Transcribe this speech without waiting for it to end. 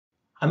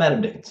I'm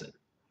Adam Dickinson.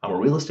 I'm a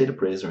real estate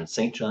appraiser in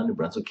St. John, New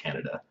Brunswick,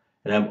 Canada,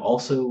 and I'm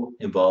also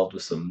involved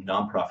with some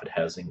nonprofit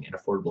housing and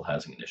affordable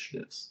housing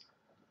initiatives.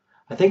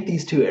 I think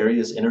these two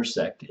areas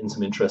intersect in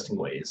some interesting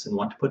ways and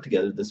want to put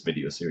together this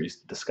video series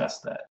to discuss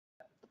that.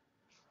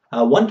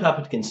 One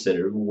topic to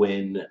consider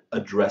when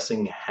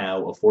addressing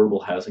how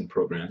affordable housing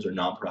programs or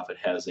nonprofit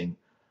housing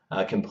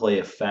can play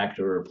a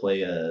factor or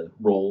play a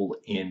role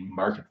in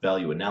market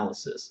value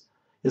analysis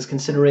is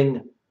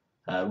considering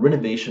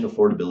renovation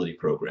affordability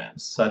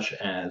programs such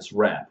as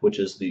RAP, which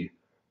is the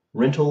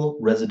Rental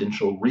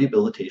Residential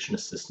Rehabilitation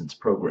Assistance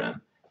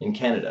Program in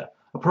Canada.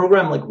 A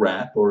program like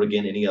RAP, or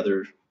again any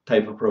other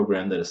type of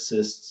program that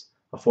assists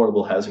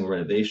affordable housing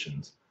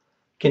renovations,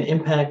 can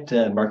impact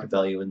market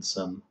value in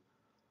some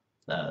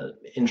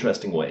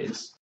interesting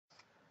ways.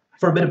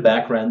 For a bit of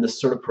background, this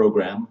sort of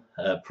program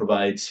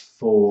provides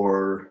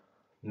for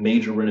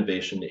major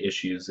renovation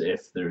issues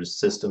if there's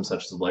systems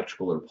such as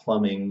electrical or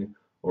plumbing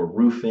or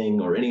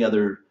roofing or any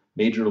other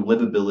major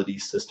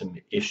livability system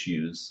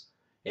issues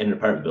in an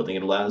apartment building.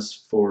 It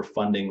allows for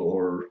funding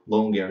or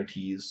loan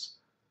guarantees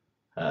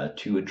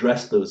to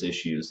address those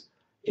issues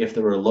if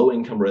there are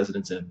low-income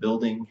residents in a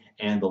building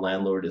and the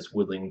landlord is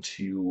willing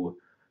to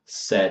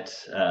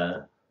set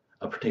a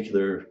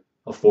particular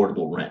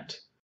affordable rent.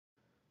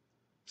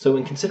 So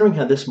in considering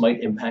how this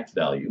might impact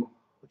value,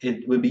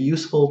 it would be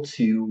useful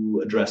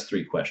to address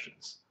three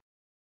questions.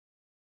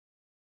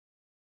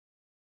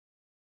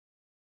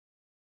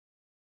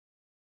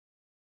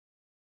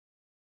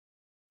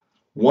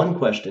 One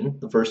question,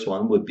 the first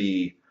one, would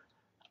be,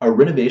 are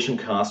renovation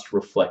costs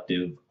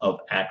reflective of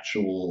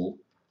actual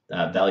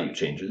value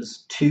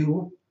changes?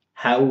 Two,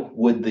 how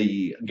would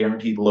the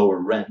guaranteed lower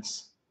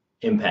rents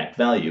impact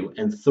value?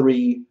 And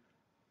three,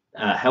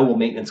 how will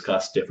maintenance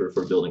costs differ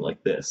for a building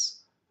like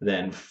this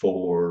than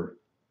for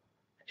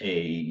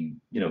a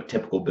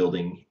typical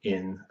building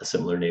in a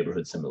similar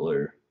neighborhood,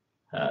 similar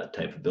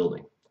type of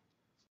building?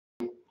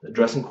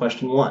 Addressing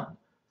question one,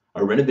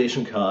 are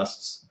renovation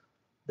costs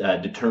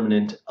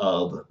determinant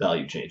of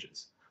value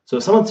changes? So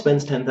if someone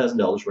spends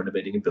 $10,000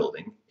 renovating a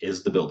building,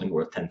 is the building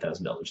worth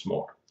 $10,000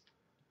 more?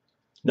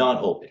 Not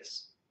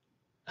always.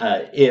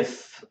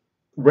 If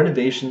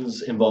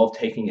renovations involve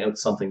taking out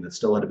something that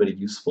still had a bit of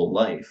useful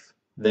life,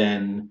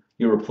 then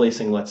you're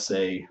replacing, let's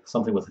say,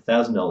 something with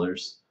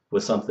 $1,000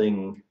 with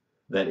something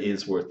that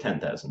is worth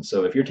 $10,000.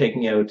 So if you're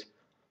taking out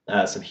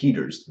some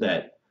heaters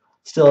that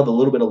still have a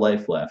little bit of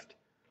life left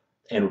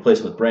and replace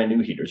them with brand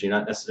new heaters, you're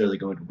not necessarily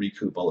going to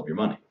recoup all of your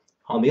money.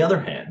 On the other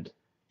hand,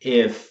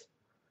 if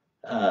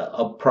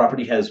a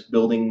property has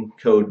building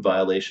code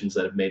violations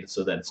that have made it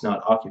so that it's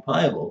not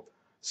occupiable,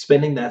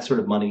 spending that sort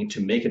of money to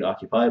make it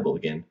occupiable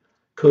again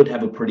could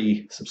have a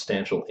pretty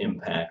substantial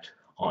impact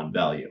on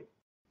value.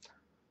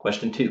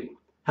 Question two,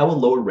 how will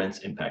lower rents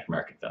impact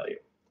market value?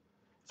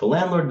 If a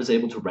landlord was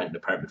able to rent an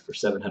apartment for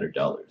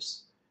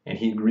 $700 and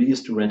he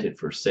agrees to rent it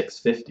for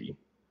 $650,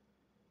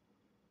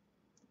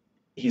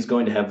 he's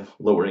going to have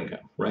lower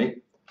income, right?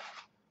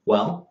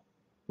 Well,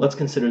 let's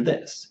consider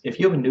this. If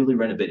you have a newly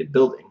renovated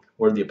building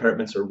where the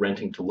apartments are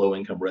renting to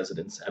low-income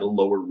residents at a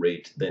lower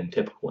rate than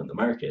typical in the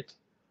market,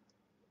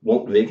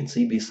 won't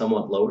vacancy be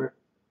somewhat lower?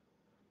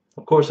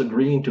 Of course,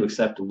 agreeing to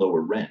accept a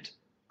lower rent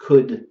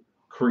could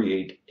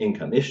create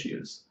income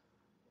issues.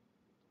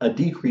 A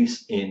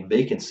decrease in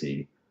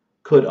vacancy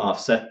could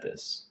offset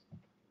this.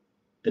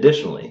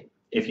 Additionally,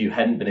 if you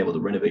hadn't been able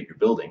to renovate your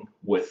building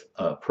with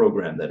a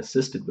program that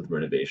assisted with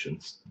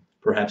renovations,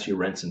 perhaps your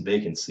rents and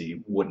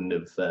vacancy wouldn't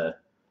have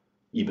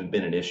even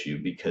been an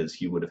issue because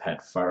you would have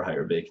had far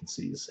higher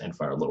vacancies and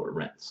far lower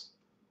rents.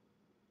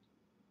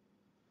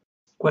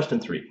 Question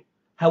three,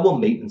 how will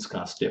maintenance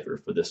costs differ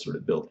for this sort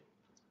of building?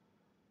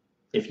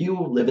 If you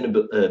live in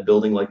a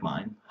building like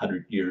mine,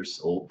 100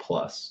 years old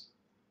plus,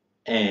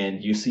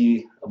 and you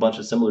see a bunch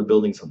of similar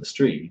buildings on the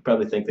street, you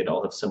probably think they'd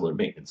all have similar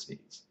maintenance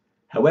needs.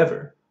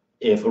 However,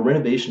 if a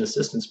renovation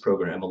assistance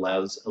program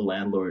allows a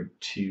landlord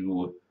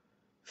to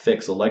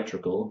fix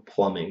electrical,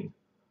 plumbing,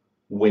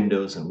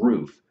 windows, and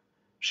roof,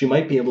 she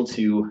might be able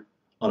to,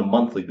 on a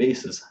monthly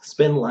basis,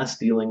 spend less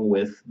dealing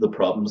with the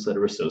problems that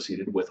are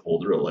associated with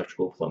older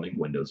electrical, plumbing,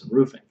 windows, and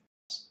roofing.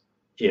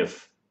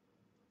 If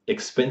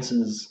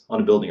expenses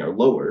on a building are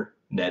lower,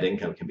 net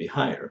income can be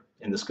higher,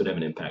 and this could have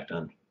an impact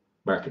on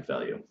market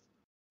value.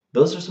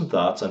 Those are some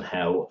thoughts on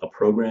how a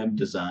program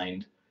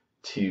designed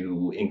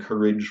to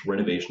encourage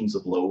renovations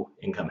of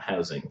low-income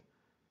housing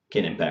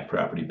can impact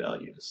property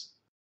values.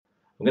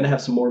 I'm going to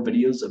have some more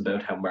videos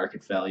about how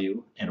market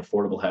value and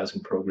affordable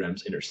housing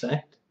programs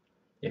intersect.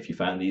 If you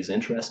find these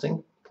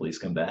interesting, please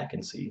come back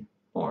and see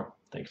more.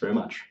 Thanks very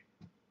much.